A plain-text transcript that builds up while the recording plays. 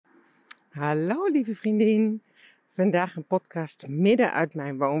Hallo lieve vriendin, vandaag een podcast midden uit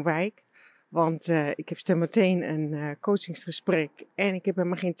mijn woonwijk, want ik heb zo meteen een coachingsgesprek en ik heb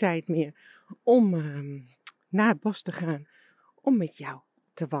helemaal geen tijd meer om naar het bos te gaan om met jou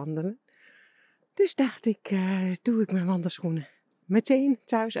te wandelen. Dus dacht ik, doe ik mijn wandelschoenen meteen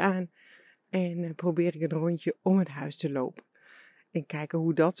thuis aan en probeer ik een rondje om het huis te lopen. En kijken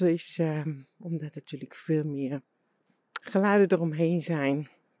hoe dat is, omdat natuurlijk veel meer geluiden eromheen zijn.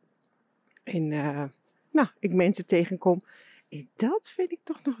 En ik mensen tegenkom. En dat vind ik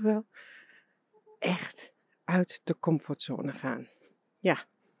toch nog wel echt uit de comfortzone gaan. Ja,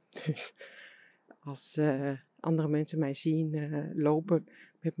 dus als andere mensen mij zien lopen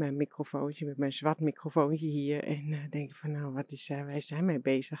met mijn microfoontje, met mijn zwart microfoontje hier. En denken van nou, waar zijn mee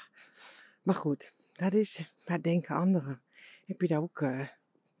bezig? Maar goed, dat is, waar denken anderen? Heb je daar ook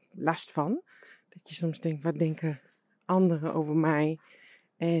last van? Dat je soms denkt, wat denken anderen over mij?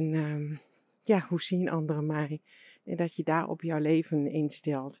 En hoe zien anderen mij? En dat je daar op jouw leven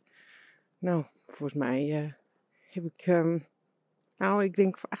instelt. Nou, volgens mij heb ik, ik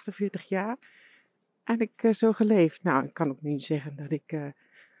denk voor 48 jaar eigenlijk zo geleefd. Nou, ik kan ook niet zeggen dat ik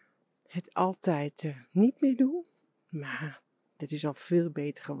het altijd niet meer doe. Maar het is al veel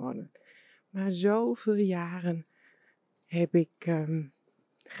beter geworden. Maar zoveel jaren heb ik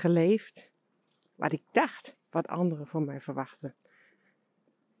geleefd wat ik dacht, wat anderen van mij verwachten.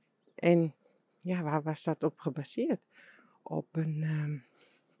 En ja, waar was dat op gebaseerd? Op een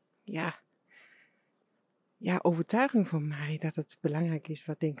overtuiging van mij dat het belangrijk is.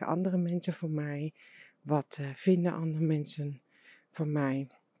 Wat denken andere mensen van mij? Wat vinden andere mensen van mij?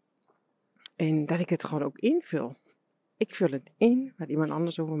 En dat ik het gewoon ook invul. Ik vul het in wat iemand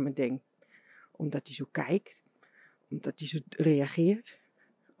anders over me denkt. Omdat hij zo kijkt. Omdat hij zo reageert.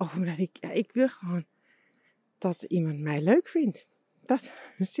 Of omdat ik wil gewoon dat iemand mij leuk vindt. Dat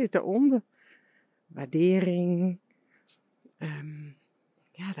zit eronder. Waardering.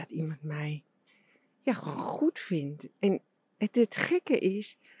 Dat iemand mij gewoon goed vindt. En het gekke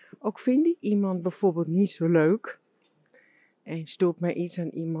is, ook vind ik iemand bijvoorbeeld niet zo leuk. En stoort mij iets aan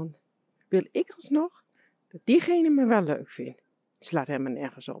iemand. Wil ik alsnog dat diegene me wel leuk vindt. Het slaat helemaal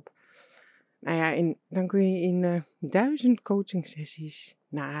nergens op. Nou ja, en dan kun je in 1000 coaching sessies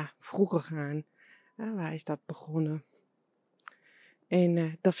naar vroeger gaan. Waar is dat begonnen?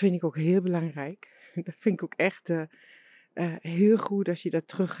 En dat vind ik ook heel belangrijk. Dat vind ik ook echt heel goed als je daar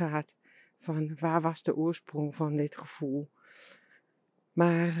teruggaat. Van waar was de oorsprong van dit gevoel?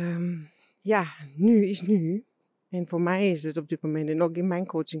 Maar nu is nu. En voor mij is het op dit moment, en ook in mijn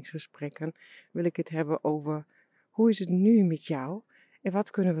coachingsgesprekken, wil ik het hebben over hoe is het nu met jou? En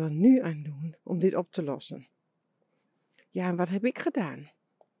wat kunnen we er nu aan doen om dit op te lossen? Ja, en wat heb ik gedaan?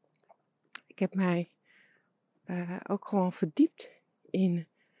 Ik heb mij ook gewoon verdiept in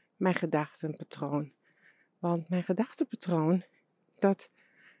mijn gedachtenpatroon. Want mijn gedachtenpatroon, dat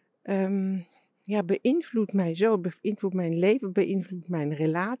beïnvloedt mij zo, beïnvloedt mijn leven, beïnvloedt mijn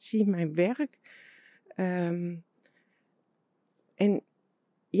relatie, mijn werk.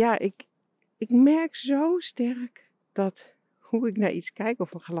 Ik merk zo sterk dat hoe ik naar iets kijk,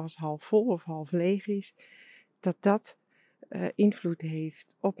 of een glas half vol of half leeg is, dat invloed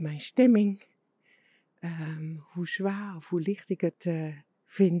heeft op mijn stemming. Hoe zwaar of hoe licht ik het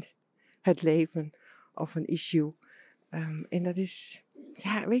vind, het leven of een issue. En dat is,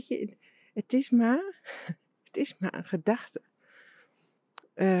 weet je, het is maar een gedachte.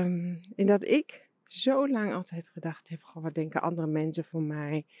 En dat ik zo lang altijd gedacht heb, wat denken andere mensen van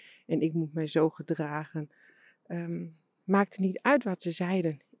mij? En ik moet mij zo gedragen. Maakte niet uit wat ze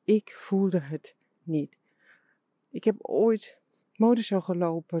zeiden. Ik voelde het niet. Ik heb ooit modeshow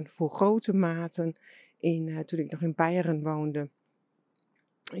gelopen voor grote maten toen ik nog in Beieren woonde.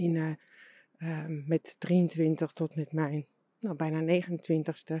 Met 23 tot met mijn bijna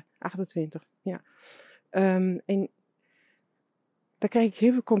 29ste, 28, ja. En daar kreeg ik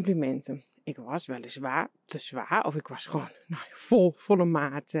heel veel complimenten. Ik was weliswaar te zwaar, of ik was gewoon volle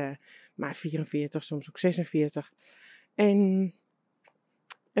maat, maat 44, soms ook 46. En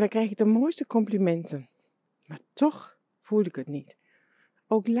dan kreeg ik de mooiste complimenten. Maar toch voelde ik het niet.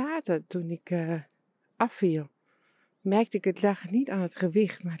 Ook later, toen ik afviel, merkte ik het lag niet aan het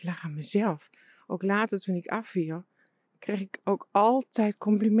gewicht, maar het lag aan mezelf. Ook later, toen ik afviel, kreeg ik ook altijd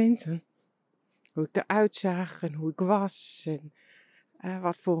complimenten. Hoe ik eruit zag en hoe ik was en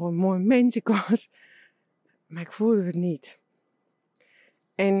wat voor een mooi mens ik was. Maar ik voelde het niet.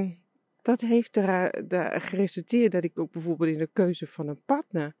 En dat heeft er geresulteerd dat ik ook bijvoorbeeld in de keuze van een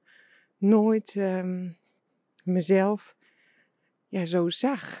partner nooit mezelf zo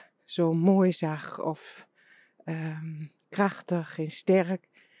zag. Zo mooi zag of krachtig en sterk.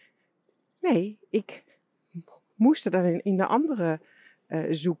 Nee, ik moest er dan in de andere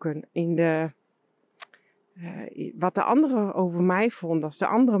zoeken. Wat de andere over mij vond. Als de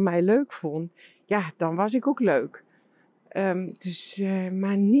andere mij leuk vond, ja, dan was ik ook leuk.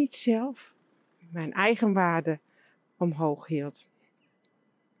 Maar niet zelf mijn eigen waarde omhoog hield.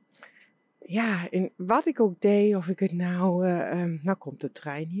 Ja, en wat ik ook deed, of ik het nou komt de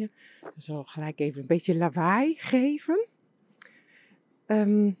trein hier. Dan zal gelijk even een beetje lawaai geven.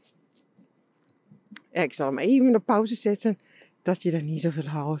 Ja, ik zal hem even op pauze zetten, dat je er niet zoveel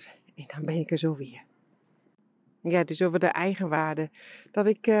houdt. En dan ben ik er zo weer. Ja, dus over de eigenwaarde. Dat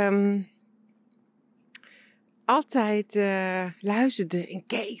ik altijd luisterde en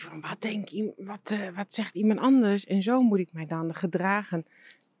keek van wat zegt iemand anders. En zo moet ik mij dan gedragen.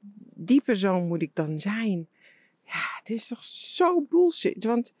 Die persoon moet ik dan zijn. Ja, het is toch zo bullshit.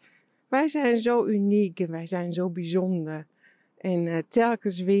 Want wij zijn zo uniek en wij zijn zo bijzonder. En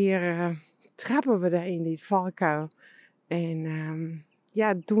telkens weer trappen we daar in die valkuil. En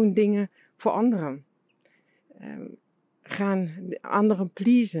doen dingen voor anderen. Gaan anderen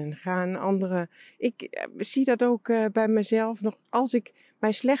pleasen. Ik zie dat ook bij mezelf nog. Als ik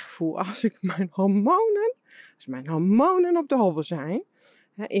mij slecht voel. Als mijn hormonen op de hobbel zijn.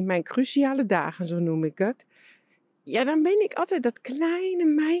 In mijn cruciale dagen, zo noem ik het. Ja, dan ben ik altijd dat kleine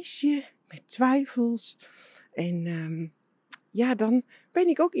meisje met twijfels. En dan ben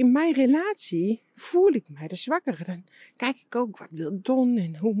ik ook in mijn relatie, voel ik mij de zwakkere. Dan kijk ik ook, wat wil Don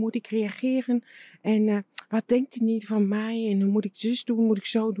en hoe moet ik reageren? En wat denkt hij niet van mij? En hoe moet ik zus doen, moet ik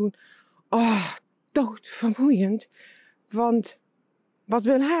zo doen? Oh, doodvermoeiend. Want wat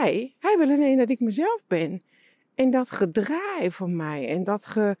wil hij? Hij wil alleen dat ik mezelf ben. En dat gedraai van mij en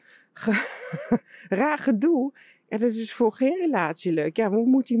dat raar gedoe, ja, dat is voor geen relatie leuk. Ja, hoe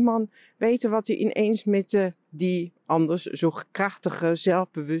moet die man weten wat hij ineens met die anders zo krachtige,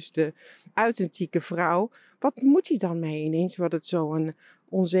 zelfbewuste, authentieke vrouw, wat moet hij dan mee? Ineens wordt het zo'n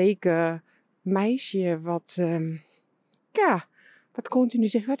onzeker meisje wat continu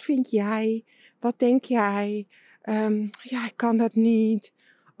zegt, wat vind jij? Wat denk jij? Ja, ik kan dat niet.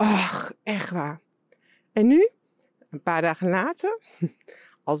 Ach, echt waar. En nu, een paar dagen later,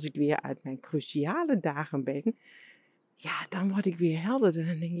 als ik weer uit mijn cruciale dagen ben, ja, dan word ik weer helder. En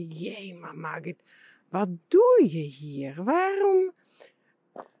dan denk ik, jee, maar Margit, wat doe je hier?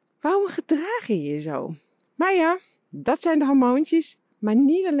 Waarom gedraag je je zo? Maar ja, dat zijn de hormoontjes, maar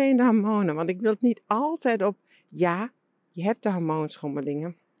niet alleen de hormonen. Want ik wil het niet altijd op, ja, je hebt de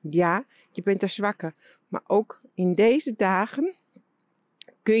hormoonschommelingen. Ja, je bent er zwakker. Maar ook in deze dagen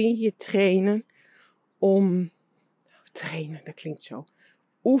kun je je trainen dat klinkt zo,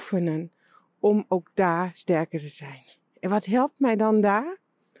 oefenen om ook daar sterker te zijn. En wat helpt mij dan daar?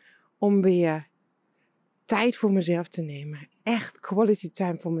 Om weer tijd voor mezelf te nemen. Echt quality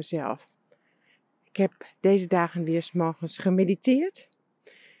time voor mezelf. Ik heb deze dagen weer 's morgens gemediteerd.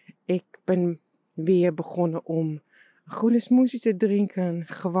 Ik ben weer begonnen om een groene smoothie te drinken.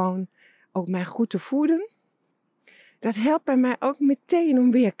 Gewoon ook mij goed te voeden. Dat helpt bij mij ook meteen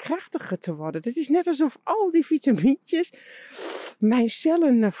om weer krachtiger te worden. Het is net alsof al die vitamintjes mijn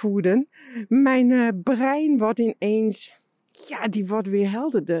cellen voeden. Mijn brein wordt ineens, ja, die wordt weer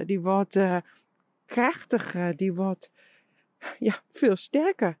helderder. Die wordt krachtiger. Die wordt, ja, veel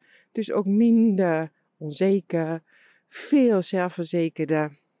sterker. Dus ook minder onzeker. Veel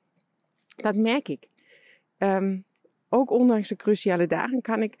zelfverzekerder. Dat merk ik. Ook ondanks de cruciale dagen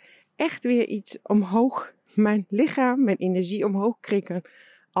kan ik echt weer iets omhoog, mijn lichaam, mijn energie omhoog krikken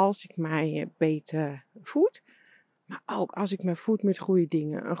als ik mij beter voed. Maar ook als ik me voed met goede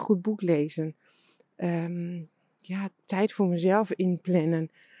dingen, een goed boek lezen, tijd voor mezelf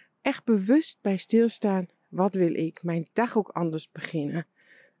inplannen, echt bewust bij stilstaan, wat wil ik, mijn dag ook anders beginnen.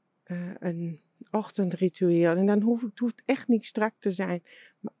 Een ochtendritueel en dan hoeft echt niet strak te zijn,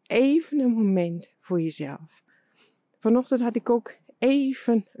 maar even een moment voor jezelf. Vanochtend had ik ook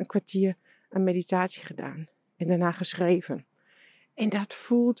even een kwartier aan meditatie gedaan en daarna geschreven. En dat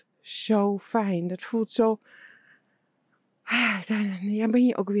voelt zo fijn. Dat voelt zo, dan ben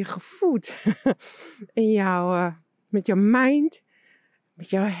je ook weer gevoed. Met jouw mind, met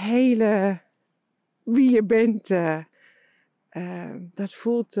jouw hele, wie je bent. Dat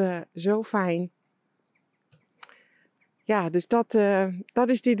voelt zo fijn. Ja, dus dat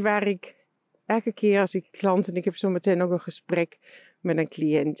is dit waar ik elke keer als ik klant, en ik heb zo meteen ook een gesprek met een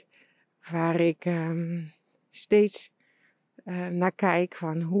cliënt, waar ik steeds naar kijk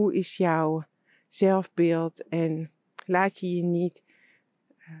van hoe is jouw zelfbeeld en laat je je niet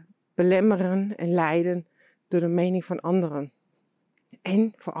belemmeren en leiden door de mening van anderen.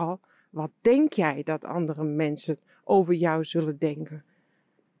 En vooral, wat denk jij dat andere mensen over jou zullen denken?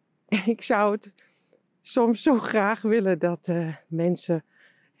 En ik zou het soms zo graag willen dat mensen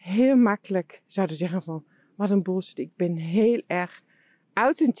heel makkelijk zouden zeggen van, wat een bullshit, ik ben heel erg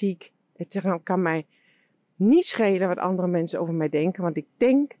authentiek. Het kan mij niet schelen wat andere mensen over mij denken, want ik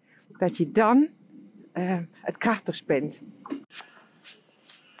denk dat je dan het krachtigst bent.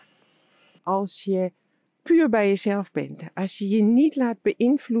 Als je puur bij jezelf bent, als je je niet laat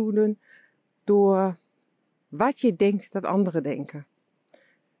beïnvloeden door wat je denkt dat anderen denken,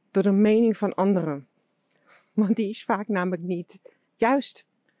 door de mening van anderen, want die is vaak namelijk niet juist.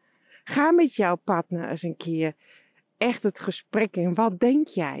 Ga met jouw partner eens een keer echt het gesprek in. Wat denk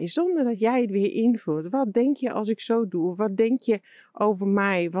jij? Zonder dat jij het weer invult. Wat denk je als ik zo doe? Wat denk je over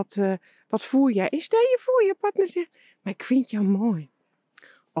mij? Wat voel jij? Stel je voor je partner zegt, maar ik vind jou mooi.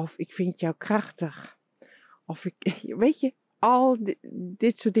 Of ik vind jou krachtig. Of weet je, al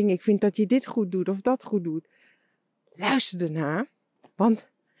dit soort dingen. Ik vind dat je dit goed doet of dat goed doet. Luister ernaar. Want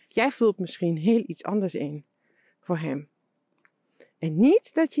jij vult misschien heel iets anders in voor hem. En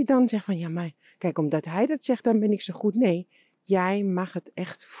niet dat je dan zegt van, ja maar kijk, omdat hij dat zegt, dan ben ik zo goed. Nee, jij mag het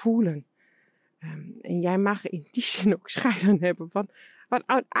echt voelen. En jij mag in die zin ook scheid hebben. Want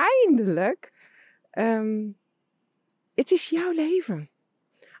uiteindelijk, het is jouw leven.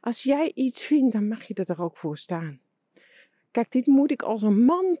 Als jij iets vindt, dan mag je er ook voor staan. Kijk, dit moet ik als een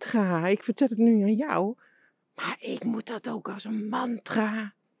mantra. Ik vertel het nu aan jou. Maar ik moet dat ook als een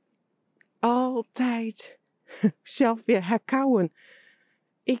mantra altijd zelf weer herkauwen.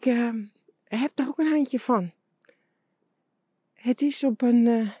 Ik heb daar ook een handje van. Het is op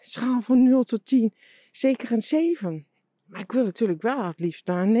een schaal van 0 tot 10 zeker een 7. Maar ik wil natuurlijk wel het liefst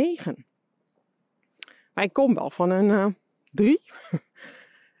naar een 9. Maar ik kom wel van een 3.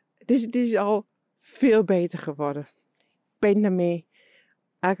 Dus het is al veel beter geworden. Ik ben daarmee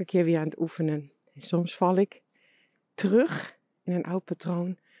elke keer weer aan het oefenen. En soms val ik terug in een oud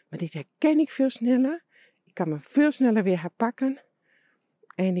patroon. Maar dit herken ik veel sneller. Ik kan me veel sneller weer herpakken.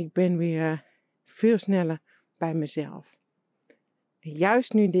 En ik ben weer veel sneller bij mezelf. En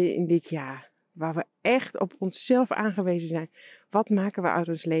juist nu in dit jaar, waar we echt op onszelf aangewezen zijn. Wat maken we uit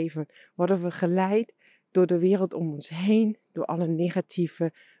ons leven? Worden we geleid door de wereld om ons heen. Door alle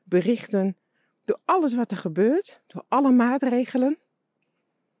negatieve berichten. Door alles wat er gebeurt. Door alle maatregelen.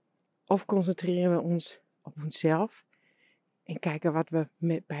 Of concentreren we ons op onszelf. En kijken wat we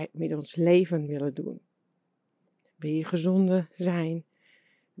met ons leven willen doen. Wil je gezonder zijn?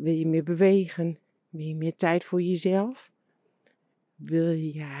 Wil je meer bewegen? Wil je meer tijd voor jezelf? Wil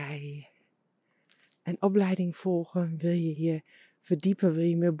jij een opleiding volgen? Wil je je verdiepen? Wil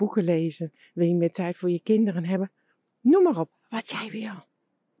je meer boeken lezen? Wil je meer tijd voor je kinderen hebben? Noem maar op, wat jij wil.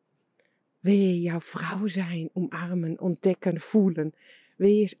 Wil je jouw vrouw zijn? Omarmen, ontdekken, voelen? Wil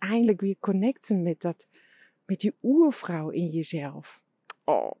je eens eindelijk weer connecten met die oervrouw in jezelf?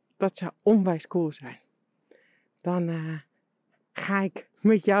 Oh, dat zou onwijs cool zijn. Dan ga ik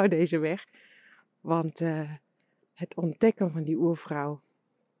met jou deze weg. Want het ontdekken van die oervrouw.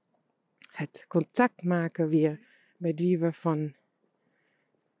 Het contact maken weer met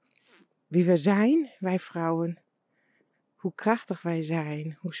wie we zijn, wij vrouwen. Hoe krachtig wij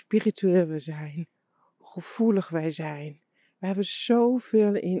zijn. Hoe spiritueel we zijn. Hoe gevoelig wij zijn. We hebben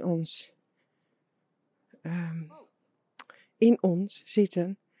zoveel in ons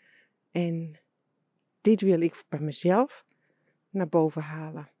zitten. En dit wil ik bij mezelf naar boven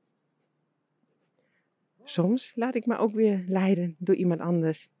halen. Soms laat ik me ook weer leiden door iemand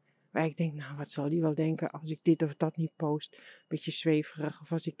anders. Waar ik denk, nou wat zal die wel denken als ik dit of dat niet post. Beetje zweverig.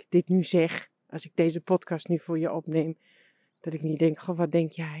 Of als ik dit nu zeg. Als ik deze podcast nu voor je opneem. Dat ik niet denk, goh wat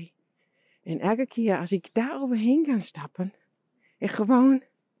denk jij? En elke keer als ik daar overheen kan stappen. En gewoon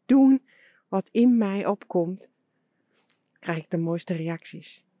doen wat in mij opkomt. Krijg ik de mooiste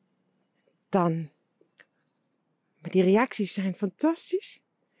reacties. Maar die reacties zijn fantastisch.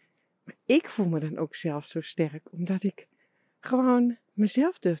 Maar ik voel me dan ook zelf zo sterk. Omdat ik gewoon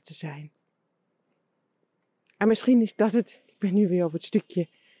mezelf durf te zijn. En misschien is dat het. Ik ben nu weer op het stukje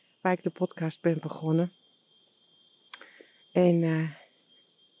waar ik de podcast ben begonnen. En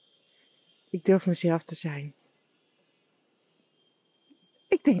ik durf mezelf te zijn.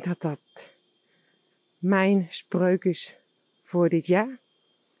 Ik denk dat dat mijn spreuk is voor dit jaar.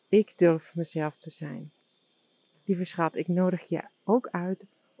 Ik durf mezelf te zijn. Lieve schat, ik nodig je ook uit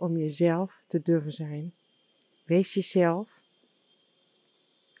om jezelf te durven zijn. Wees jezelf.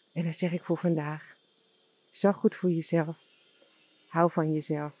 En dan zeg ik voor vandaag. Zorg goed voor jezelf. Hou van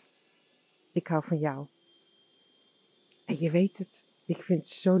jezelf. Ik hou van jou. En je weet het. Ik vind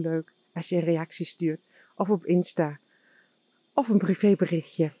het zo leuk als je een reactie stuurt. Of op Insta. Of een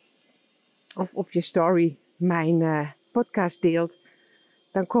privéberichtje. Of op je story mijn podcast deelt.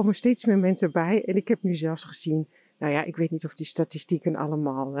 dan komen steeds meer mensen bij. En ik heb nu zelfs gezien, nou ja, ik weet niet of die statistieken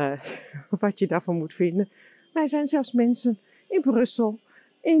allemaal, wat je daarvan moet vinden. Maar er zijn zelfs mensen in Brussel,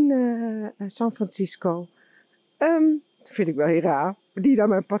 in San Francisco. Dat vind ik wel heel raar, die naar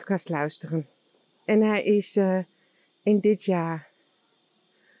mijn podcast luisteren. En hij is in dit jaar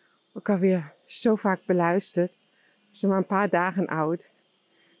ook alweer zo vaak beluisterd. Ze is maar een paar dagen oud.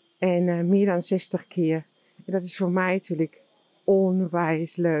 En meer dan 60 keer. En dat is voor mij natuurlijk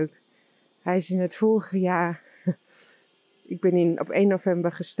onwijs leuk. Hij is in het vorige jaar, ik ben op 1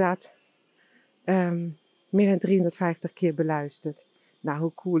 november gestart, meer dan 350 keer beluisterd. Nou,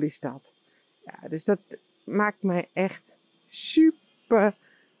 hoe cool is dat? Ja, dus dat maakt mij echt super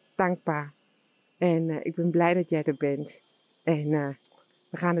dankbaar. En ik ben blij dat jij er bent. En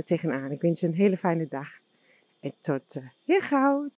we gaan er tegenaan. Ik wens je een hele fijne dag. En tot heel gauw.